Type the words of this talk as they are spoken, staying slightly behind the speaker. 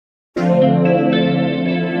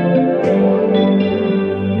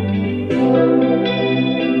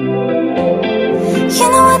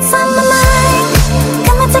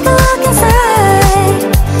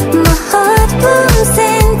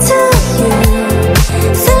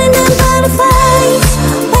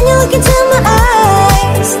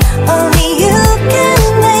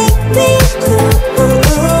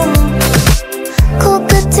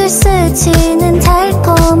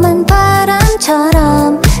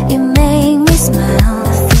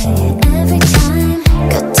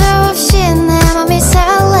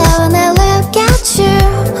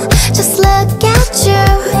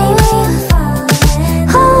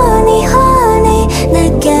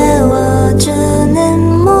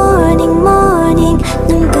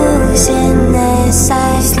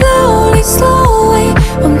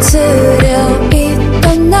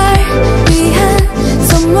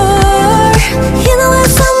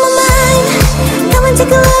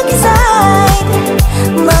look inside,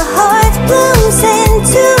 my heart blooms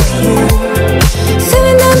into you.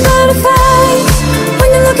 Feeling the butterflies when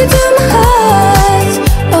you look into my eyes.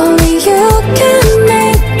 Only you can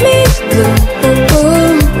make me blue.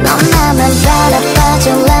 넌 나만 바라봐줘,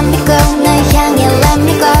 let me go. 날 향해 let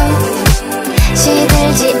me go.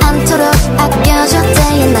 시들지 않도록 아껴줘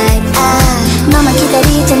day and night. 너만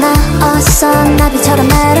기다리잖아. 어서 나비처럼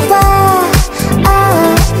날아와.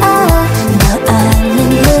 너 아닌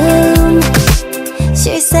bloom.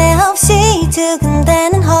 쉴 새 없이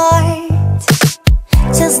두근대는 heart,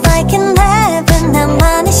 just like in heaven.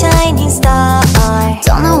 나만의 shining star.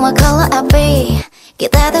 Don't know what color I'll be.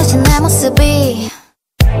 기대되지 내 모습이.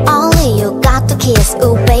 Only you got to kiss.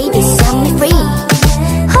 Ooh baby set me free.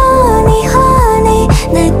 Honey honey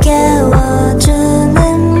날 깨워주는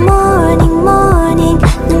morning morning.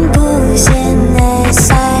 눈부신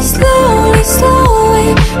햇살 slowly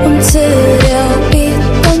slowly 멈추려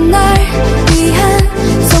있던 날 위한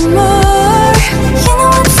선물. You know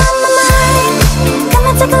what's on my mind. Come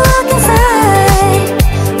and take a look inside,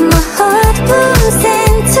 my heart blooms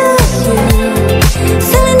into you.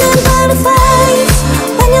 Feeling the butterflies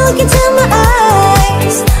when you look into my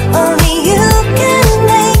eyes. Only you can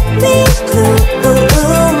make me blue.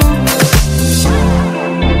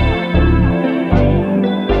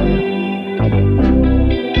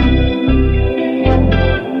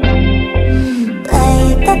 Play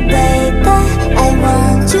that play.